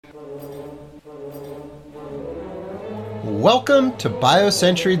Welcome to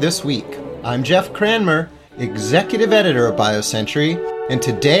BioCentury This Week. I'm Jeff Cranmer, Executive Editor of BioCentury, and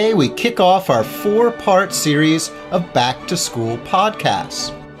today we kick off our 4-part series of Back to School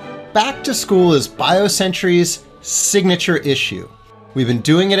podcasts. Back to School is BioCentury's signature issue. We've been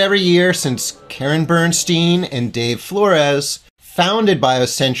doing it every year since Karen Bernstein and Dave Flores founded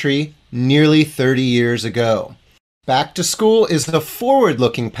BioCentury nearly 30 years ago. Back to School is the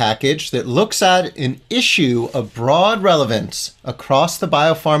forward-looking package that looks at an issue of broad relevance across the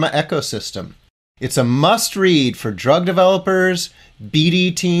biopharma ecosystem. It's a must-read for drug developers,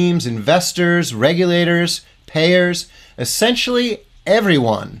 BD teams, investors, regulators, payers, essentially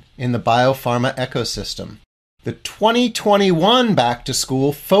everyone in the biopharma ecosystem. The 2021 Back to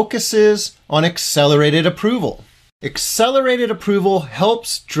School focuses on accelerated approval. Accelerated approval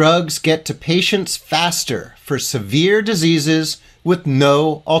helps drugs get to patients faster for severe diseases with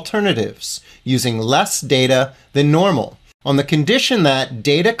no alternatives, using less data than normal, on the condition that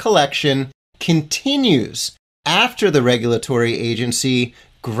data collection continues after the regulatory agency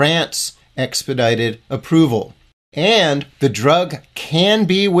grants expedited approval, and the drug can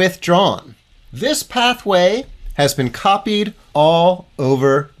be withdrawn. This pathway has been copied all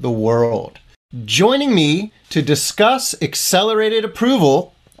over the world. Joining me to discuss accelerated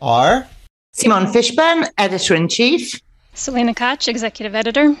approval are Simone Fishburne, Editor-in-Chief. Selena Koch, Executive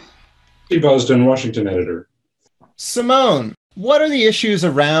Editor. Steve Osden, Washington Editor. Simone, what are the issues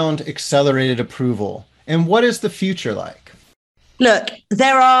around accelerated approval, and what is the future like? Look,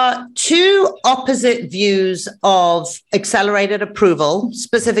 there are two opposite views of accelerated approval,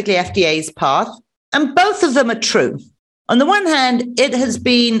 specifically FDA's path, and both of them are true. On the one hand, it has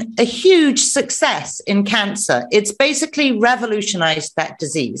been a huge success in cancer. It's basically revolutionized that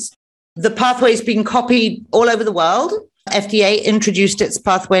disease. The pathway has been copied all over the world. FDA introduced its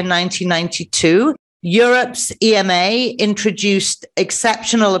pathway in 1992. Europe's EMA introduced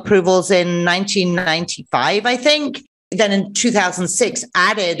exceptional approvals in 1995, I think. Then in 2006,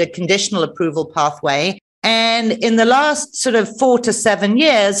 added a conditional approval pathway. And in the last sort of 4 to 7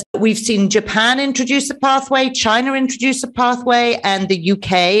 years, we've seen Japan introduce a pathway, China introduce a pathway, and the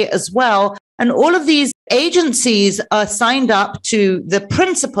UK as well. And all of these agencies are signed up to the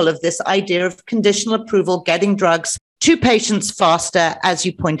principle of this idea of conditional approval, getting drugs to patients faster, as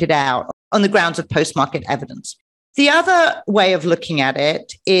you pointed out, on the grounds of post-market evidence. The other way of looking at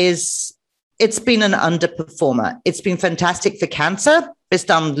it is it's been an underperformer. It's been fantastic for cancer. It's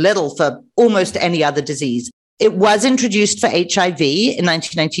done little for almost any other disease. It was introduced for HIV in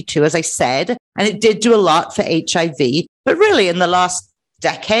 1992, as I said, and it did do a lot for HIV. But really, in the last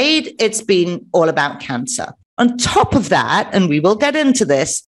decade, it's been all about cancer. On top of that, and we will get into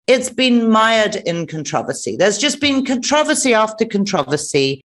this, it's been mired in controversy. There's just been controversy after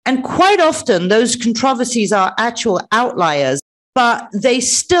controversy. And quite often, those controversies are actual outliers, but they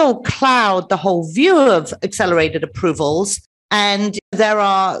still cloud the whole view of accelerated approvals. And there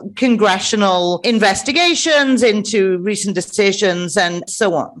are congressional investigations into recent decisions and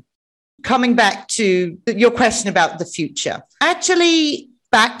so on. Coming back to your question about the future, actually,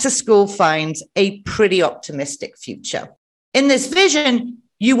 Back to School finds a pretty optimistic future. In this vision,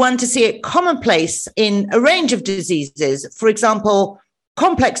 you want to see it commonplace in a range of diseases. For example,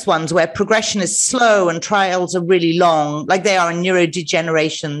 complex ones where progression is slow and trials are really long, like they are in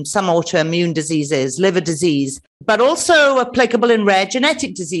neurodegeneration, some autoimmune diseases, liver disease, but also applicable in rare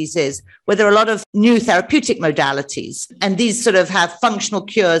genetic diseases where there are a lot of new therapeutic modalities. And these sort of have functional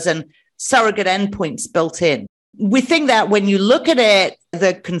cures and surrogate endpoints built in. We think that when you look at it,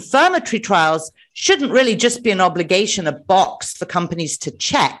 the confirmatory trials shouldn't really just be an obligation, a box for companies to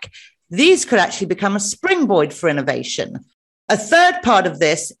check. These could actually become a springboard for innovation. A third part of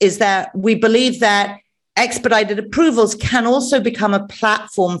this is that we believe that expedited approvals can also become a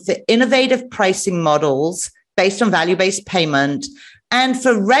platform for innovative pricing models based on value-based payment and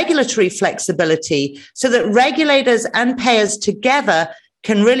for regulatory flexibility so that regulators and payers together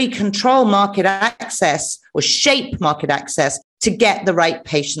can really control market access or shape market access to get the right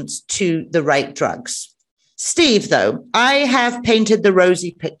patients to the right drugs. Steve, though, I have painted the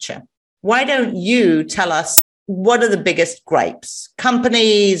rosy picture. Why don't you tell us what are the biggest gripes?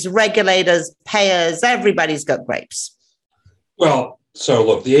 Companies, regulators, payers, everybody's got gripes. Well, so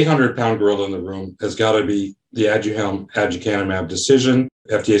look, the 800-pound gorilla in the room has got to be the aducanumab decision,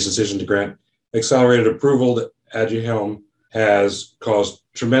 FDA's decision to grant accelerated approval. That Aduhelm has caused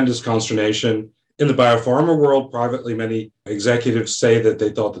tremendous consternation in the biopharma world. Privately, many executives say that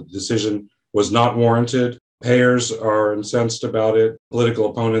they thought the decision was not warranted. Payers are incensed about it. Political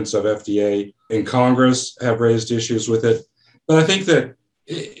opponents of FDA in Congress have raised issues with it. But I think that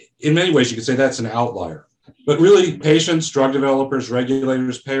in many ways, you could say that's an outlier. But really, patients, drug developers,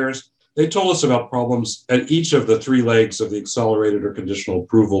 regulators, payers, they told us about problems at each of the three legs of the accelerated or conditional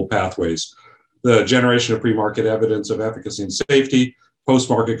approval pathways: the generation of pre-market evidence of efficacy and safety,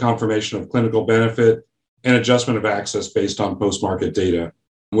 post-market confirmation of clinical benefit, and adjustment of access based on post-market data,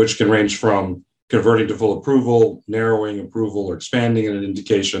 which can range from converting to full approval, narrowing approval, or expanding an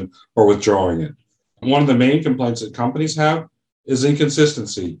indication, or withdrawing it. One of the main complaints that companies have is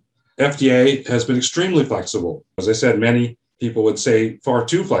inconsistency. FDA has been extremely flexible. As I said, many people would say far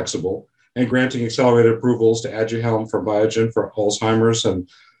too flexible, and granting accelerated approvals to Aduhelm for Biogen for Alzheimer's and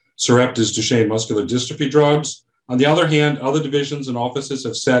Sarepta's Duchenne muscular dystrophy drugs. On the other hand, other divisions and offices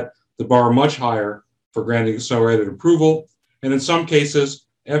have set the bar much higher for granting accelerated approval. And in some cases,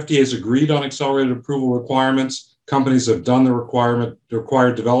 FDA has agreed on accelerated approval requirements. Companies have done the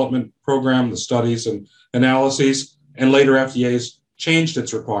required development program, the studies and analyses, and later FDA has changed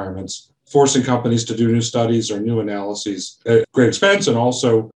its requirements, forcing companies to do new studies or new analyses at great expense, and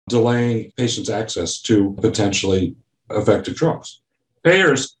also delaying patients' access to potentially effective drugs.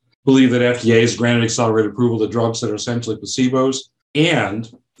 Payers believe that FDA has granted accelerated approval to drugs that are essentially placebos,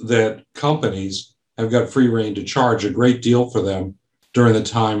 and that companies have got free rein to charge a great deal for them during the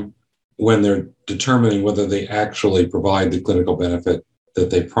time when they're determining whether they actually provide the clinical benefit that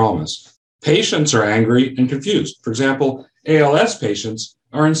they promise. Patients are angry and confused. For example, ALS patients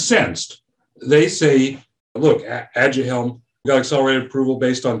are incensed. They say, look, Aduhelm got accelerated approval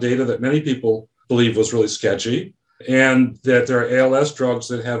based on data that many people believe was really sketchy, and that there are ALS drugs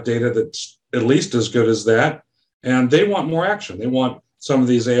that have data that's at least as good as that, and they want more action. They want some of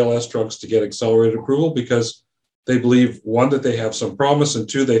these ALS drugs to get accelerated approval because they believe, one, that they have some promise, and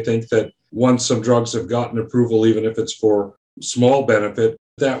two, they think that once some drugs have gotten approval, even if it's for small benefit,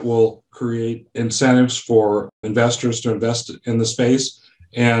 that will create incentives for investors to invest in the space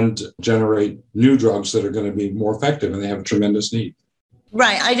and generate new drugs that are going to be more effective, and they have a tremendous need.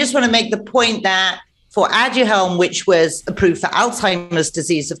 Right. I just want to make the point that for Aduhelm, which was approved for Alzheimer's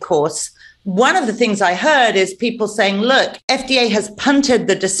disease, of course, one of the things I heard is people saying, look, FDA has punted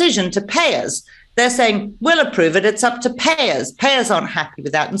the decision to payers. They're saying, we'll approve it. It's up to payers. Payers aren't happy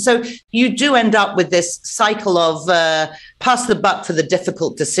with that. And so you do end up with this cycle of pass the buck for the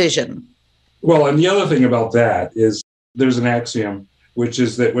difficult decision. Well, and the other thing about that is there's an axiom, which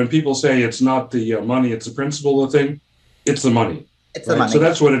is that when people say it's not the money, it's the principle of the thing, it's the money. It's the money. So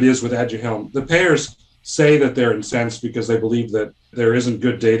that's what it is with Aduhelm. The payers say that they're incensed because they believe that there isn't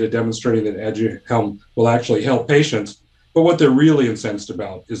good data demonstrating that Aduhelm will actually help patients. But what they're really incensed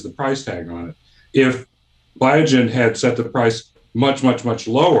about is the price tag on it. If Biogen had set the price much, much, much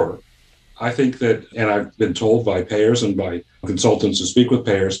lower, I think that, and I've been told by payers and by consultants who speak with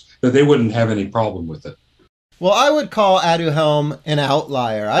payers, that they wouldn't have any problem with it. Well, I would call Aduhelm an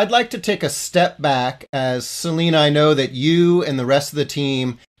outlier. I'd like to take a step back, as Selena, I know that you and the rest of the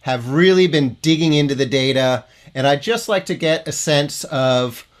team have really been digging into the data, and I'd just like to get a sense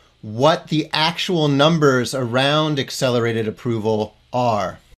of what the actual numbers around accelerated approval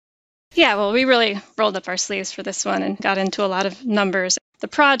are. Yeah, well, we really rolled up our sleeves for this one and got into a lot of numbers. The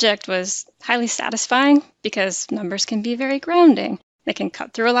project was highly satisfying because numbers can be very grounding. They can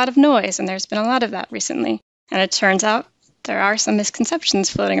cut through a lot of noise, and there's been a lot of that recently. And it turns out there are some misconceptions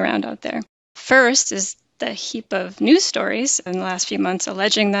floating around out there. First is the heap of news stories in the last few months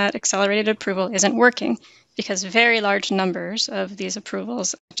alleging that accelerated approval isn't working because very large numbers of these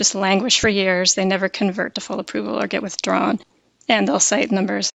approvals just languish for years. They never convert to full approval or get withdrawn. And they'll cite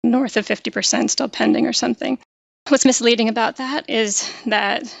numbers north of 50% still pending or something. What's misleading about that is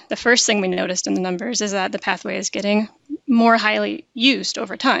that the first thing we noticed in the numbers is that the pathway is getting more highly used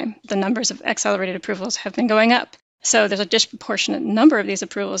over time. The numbers of accelerated approvals have been going up. So there's a disproportionate number of these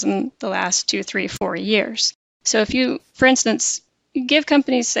approvals in the last 2, 3, 4 years. So if you, for instance, give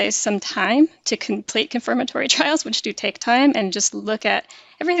companies, say, some time to complete confirmatory trials, which do take time, and just look at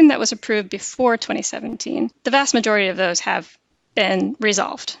everything that was approved before 2017, the vast majority of those have been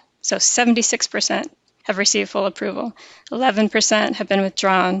resolved. So 76% have received full approval, 11% have been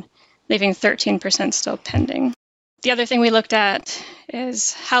withdrawn, leaving 13% still pending. The other thing we looked at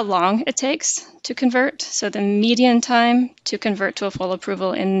is how long it takes to convert. So the median time to convert to a full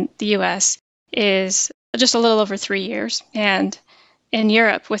approval in the US is just a little over 3 years. And in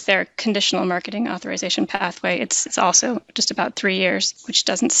Europe, with their conditional marketing authorization pathway, it's also just about 3 years, which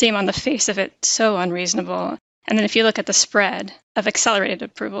doesn't seem on the face of it so unreasonable. And then if you look at the spread of accelerated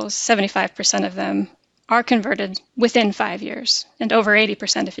approvals, 75% of them are converted within 5 years, and over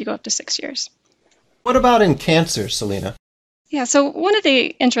 80% if you go up to 6 years. What about in cancer, Selena? Yeah, so one of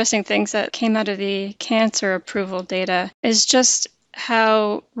the interesting things that came out of the cancer approval data is just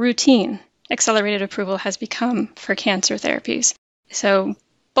how routine accelerated approval has become for cancer therapies. So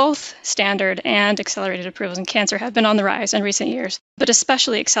both standard and accelerated approvals in cancer have been on the rise in recent years, but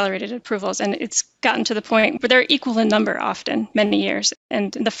especially accelerated approvals. And it's gotten to the point where they're equal in number often, many years.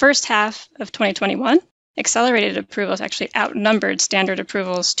 And in the first half of 2021, accelerated approvals actually outnumbered standard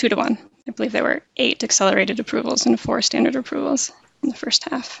approvals 2-1. I believe there were 8 accelerated approvals and 4 standard approvals in the first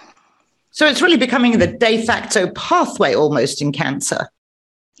half. So it's really becoming the de facto pathway almost in cancer.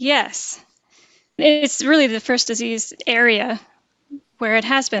 Yes. It's really the first disease area where it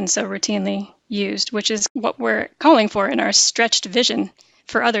has been so routinely used, which is what we're calling for in our stretched vision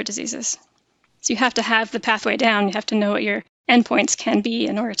for other diseases. So you have to have the pathway down. You have to know what your endpoints can be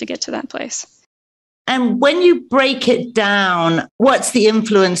in order to get to that place. And when you break it down, what's the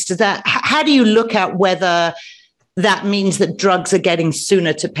influence to that? How do you look at whether that means that drugs are getting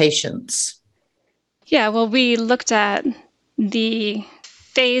sooner to patients? Yeah, well, we looked at the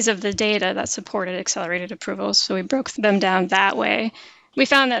phase of the data that supported accelerated approvals. So we broke them down that way. We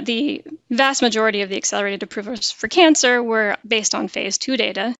found that the vast majority of the accelerated approvals for cancer were based on phase 2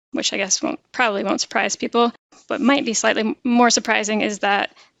 data, which I guess probably won't surprise people. What might be slightly more surprising is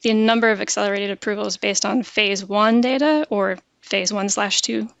that the number of accelerated approvals based on phase 1 data or phase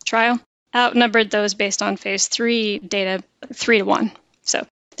 1/2 trial outnumbered those based on phase 3 data 3-1. So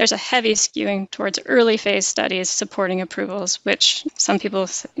there's a heavy skewing towards early phase studies supporting approvals, which some people,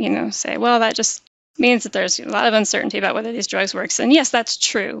 say, well, that just means that there's a lot of uncertainty about whether these drugs work. And yes, that's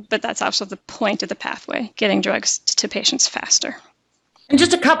true, but that's also the point of the pathway, getting drugs to patients faster. And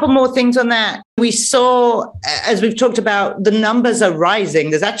just a couple more things on that. We saw, as we've talked about, the numbers are rising.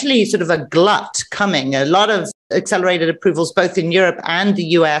 There's actually sort of a glut coming, a lot of accelerated approvals, both in Europe and the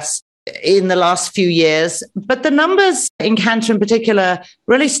US in the last few years. But the numbers in cancer in particular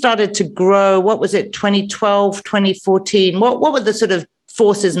really started to grow. What was it, 2012, 2014? What were the sort of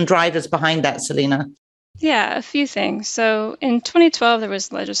forces and drivers behind that, Selena? Yeah, a few things. So in 2012, there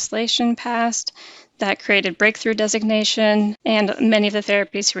was legislation passed that created breakthrough designation, and many of the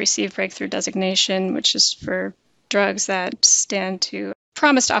therapies who receive breakthrough designation, which is for drugs that stand to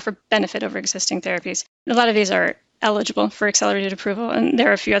promise to offer benefit over existing therapies. A lot of these are eligible for accelerated approval, and there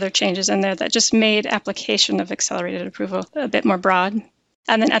are a few other changes in there that just made application of accelerated approval a bit more broad.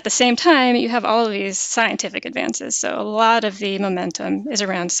 And then at the same time, you have all of these scientific advances. So a lot of the momentum is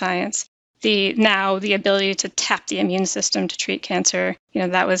around science. The ability to tap the immune system to treat cancer,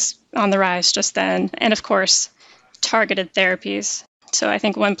 that was on the rise just then. And of course, targeted therapies. So I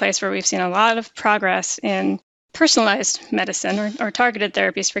think one place where we've seen a lot of progress in personalized medicine or targeted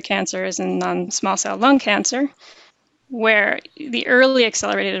therapies for cancer is in non-small cell lung cancer, where the early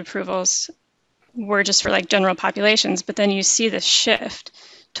accelerated approvals were just for general populations, but then you see this shift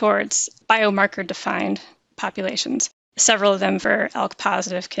towards biomarker-defined populations, several of them for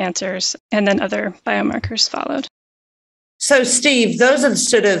ALK-positive cancers, and then other biomarkers followed. So, Steve, those are the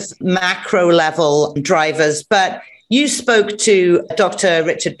sort of macro-level drivers, but you spoke to Dr.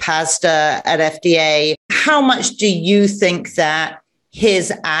 Richard Pazdur at FDA. How much do you think that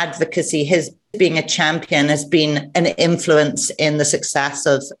his advocacy, his being a champion, has been an influence in the success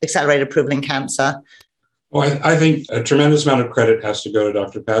of accelerated approval in cancer? Well, I think a tremendous amount of credit has to go to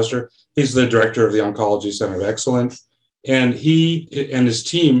Dr. Pazdur. He's the director of the Oncology Center of Excellence, and he and his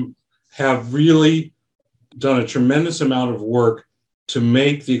team have really done a tremendous amount of work to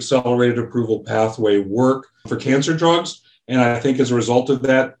make the accelerated approval pathway work for cancer drugs. And I think as a result of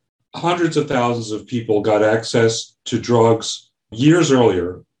that, hundreds of thousands of people got access to drugs years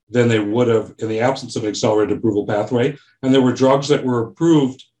earlier than they would have in the absence of an accelerated approval pathway. And there were drugs that were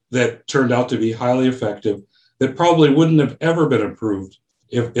approved that turned out to be highly effective that probably wouldn't have ever been approved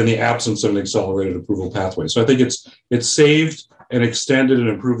if in the absence of an accelerated approval pathway. So I think it's saved and extended and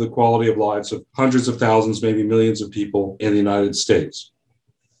improved the quality of lives of hundreds of thousands, maybe millions of people in the United States.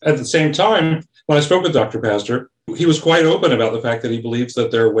 At the same time, when I spoke with Dr. Pazdur, he was quite open about the fact that he believes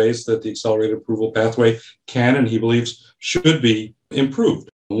that there are ways that the accelerated approval pathway can and he believes should be improved.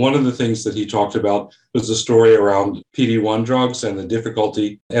 One of the things that he talked about was the story around PD-1 drugs and the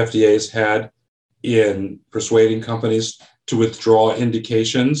difficulty FDA's had in persuading companies to withdraw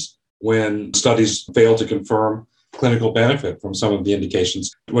indications when studies fail to confirm clinical benefit from some of the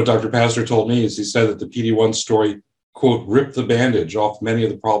indications. What Dr. Pazdur told me is he said that the PD-1 story, quote, ripped the bandage off many of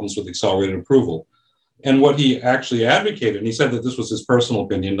the problems with accelerated approval. And what he actually advocated, and he said that this was his personal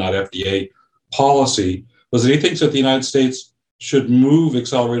opinion, not FDA policy, was that he thinks that the United States should move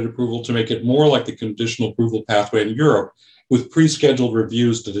accelerated approval to make it more like the conditional approval pathway in Europe, with pre-scheduled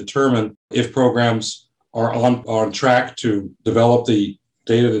reviews to determine if programs are on track to develop the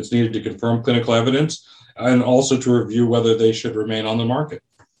data that's needed to confirm clinical evidence, and also to review whether they should remain on the market.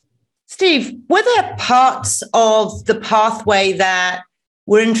 Steve, were there parts of the pathway that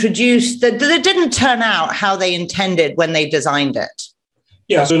were introduced that didn't turn out how they intended when they designed it?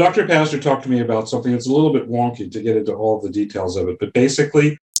 Yeah, so Dr. Pazder talked to me about something that's a little bit wonky to get into all of the details of it, but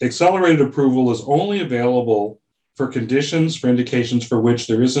basically, accelerated approval is only available for conditions, for indications for which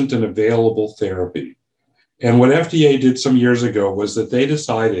there isn't an available therapy. And what FDA did some years ago was that they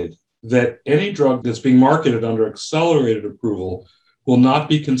decided that any drug that's being marketed under accelerated approval will not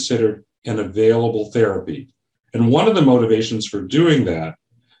be considered an available therapy. And one of the motivations for doing that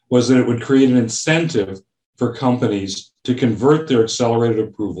was that it would create an incentive for companies to convert their accelerated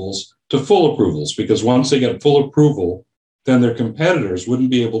approvals to full approvals, because once they get full approval, then their competitors wouldn't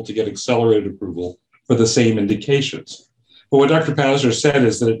be able to get accelerated approval for the same indications. But what Dr. Pazder said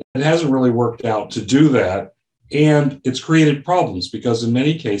is that it hasn't really worked out to do that, and it's created problems because in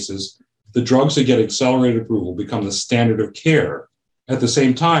many cases, the drugs that get accelerated approval become the standard of care. At the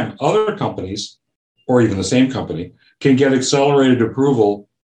same time, other companies, or even the same company, can get accelerated approval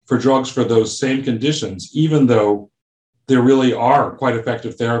for drugs for those same conditions, even though there really are quite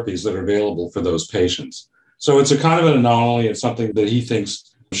effective therapies that are available for those patients. So it's a kind of an anomaly. It's something that he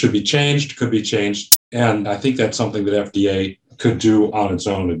thinks should be changed, could be changed. And I think that's something that FDA could do on its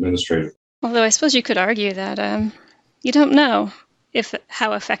own administratively. Although I suppose you could argue that you don't know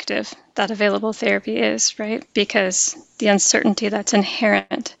how effective that available therapy is, right? Because the uncertainty that's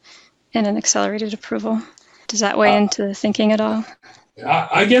inherent in an accelerated approval. Does that weigh into the thinking at all?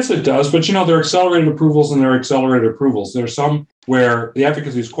 I guess it does, but there are accelerated approvals and there are accelerated approvals. There are some where the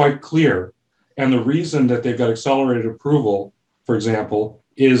efficacy is quite clear. And the reason that they've got accelerated approval, for example,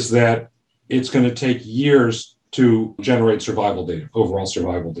 is that it's going to take years to generate survival data, overall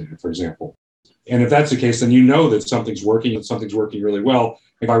survival data, for example. And if that's the case, then you know that something's working and something's working really well.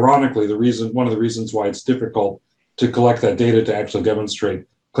 And ironically, one of the reasons why it's difficult to collect that data to actually demonstrate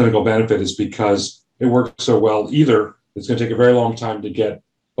clinical benefit is because it works so well. Either it's going to take a very long time to get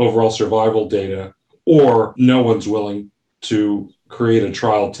overall survival data, or no one's willing to create a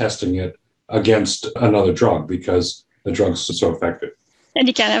trial testing it against another drug because the drug's so effective. And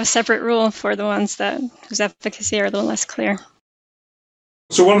you can't have a separate rule for the ones whose efficacy are a little less clear.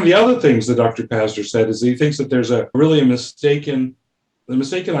 So one of the other things that Dr. Pazder said is he thinks that there's the mistaken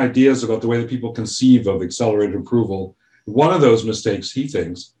ideas about the way that people conceive of accelerated approval. One of those mistakes, he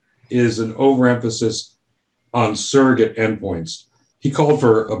thinks, is an overemphasis on surrogate endpoints. He called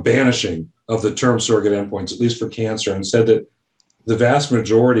for a banishing of the term surrogate endpoints, at least for cancer, and said that the vast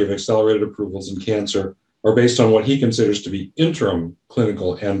majority of accelerated approvals in cancer are based on what he considers to be interim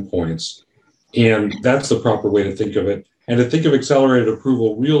clinical endpoints. And that's the proper way to think of it. And to think of accelerated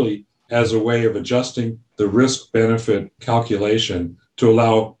approval really as a way of adjusting the risk-benefit calculation to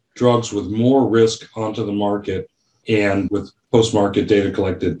allow drugs with more risk onto the market and with post-market data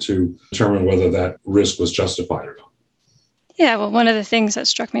collected to determine whether that risk was justified or not. Yeah, well, one of the things that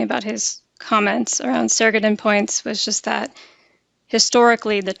struck me about his comments around surrogate endpoints was just that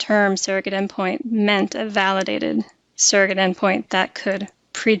historically the term surrogate endpoint meant a validated surrogate endpoint that could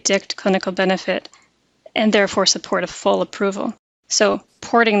predict clinical benefit and therefore support a full approval. So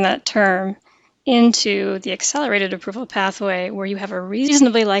porting that term into the accelerated approval pathway where you have a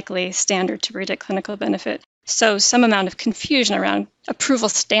reasonably likely standard to predict clinical benefit. So some amount of confusion around approval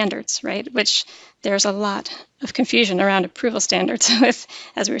standards, right? Which there's a lot of confusion around approval standards with,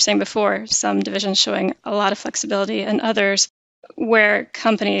 as we were saying before, some divisions showing a lot of flexibility and others where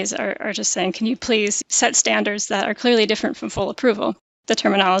companies are just saying, can you please set standards that are clearly different from full approval? The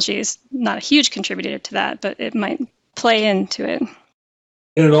terminology is not a huge contributor to that, but it might play into it.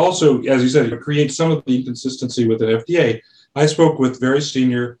 And it also, as you said, it creates some of the inconsistency within FDA. I spoke with very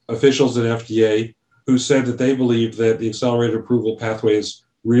senior officials at FDA who said that they believe that the accelerated approval pathway has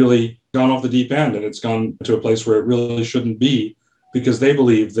really gone off the deep end and it's gone to a place where it really shouldn't be, because they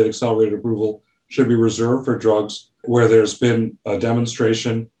believe that accelerated approval should be reserved for drugs where there's been a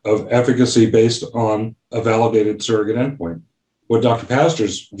demonstration of efficacy based on a validated surrogate endpoint. What Dr.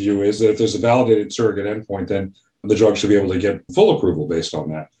 Pazder's view is that if there's a validated surrogate endpoint, then the drug should be able to get full approval based on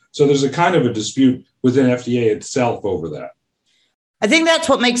that. So there's a kind of a dispute within FDA itself over that. I think that's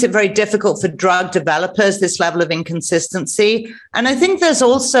what makes it very difficult for drug developers, this level of inconsistency. And I think there's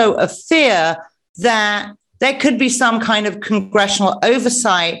also a fear that there could be some kind of congressional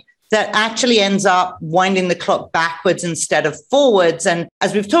oversight that actually ends up winding the clock backwards instead of forwards. And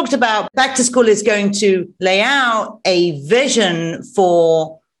as we've talked about, Back to School is going to lay out a vision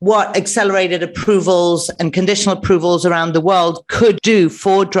for what accelerated approvals and conditional approvals around the world could do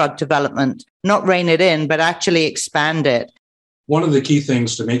for drug development, not rein it in, but actually expand it. One of the key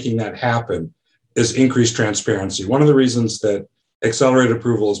things to making that happen is increased transparency. One of the reasons that accelerated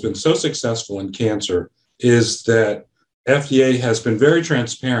approval has been so successful in cancer is that FDA has been very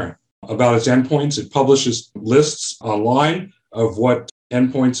transparent about its endpoints. It publishes lists online of what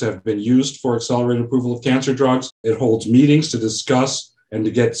endpoints have been used for accelerated approval of cancer drugs. It holds meetings to discuss and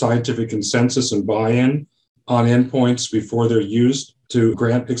to get scientific consensus and buy-in on endpoints before they're used to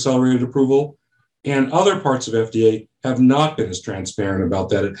grant accelerated approval. And other parts of FDA have not been as transparent about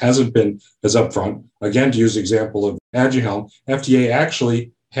that. It hasn't been as upfront. Again, to use the example of Aduhelm, FDA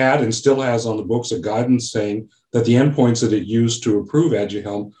actually had and still has on the books a guidance saying that the endpoints that it used to approve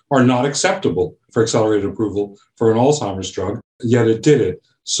Aduhelm are not acceptable for accelerated approval for an Alzheimer's drug, yet it did it.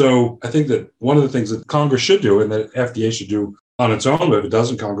 So I think that one of the things that Congress should do and that FDA should do on its own, but if it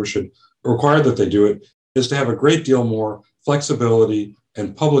doesn't, Congress should require that they do it, is to have a great deal more flexibility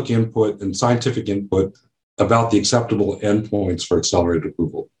and public input and scientific input about the acceptable endpoints for accelerated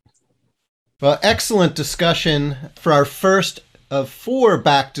approval. Well, excellent discussion for our first of 4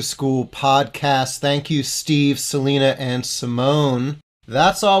 Back to School podcasts. Thank you, Steve, Selena, and Simone.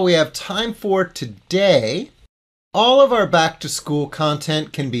 That's all we have time for today. All of our Back to School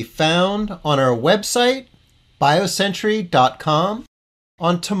content can be found on our website, biocentury.com.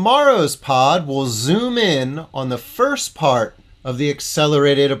 On tomorrow's pod, we'll zoom in on the first part of the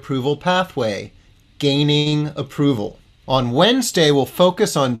accelerated approval pathway, gaining approval. On Wednesday, we'll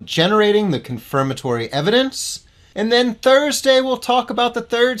focus on generating the confirmatory evidence. And then Thursday, we'll talk about the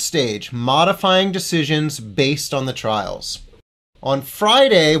third stage, modifying decisions based on the trials. On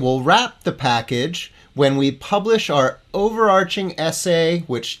Friday, we'll wrap the package when we publish our overarching essay,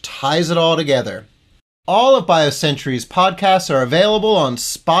 which ties it all together. All of BioCentury's podcasts are available on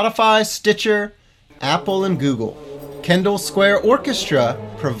Spotify, Stitcher, Apple, and Google. Kendall Square Orchestra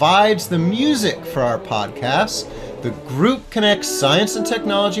provides the music for our podcasts. The group connects science and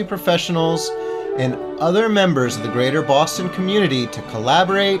technology professionals and other members of the greater Boston community to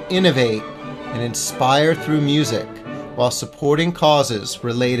collaborate, innovate, and inspire through music while supporting causes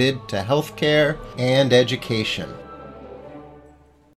related to healthcare and education.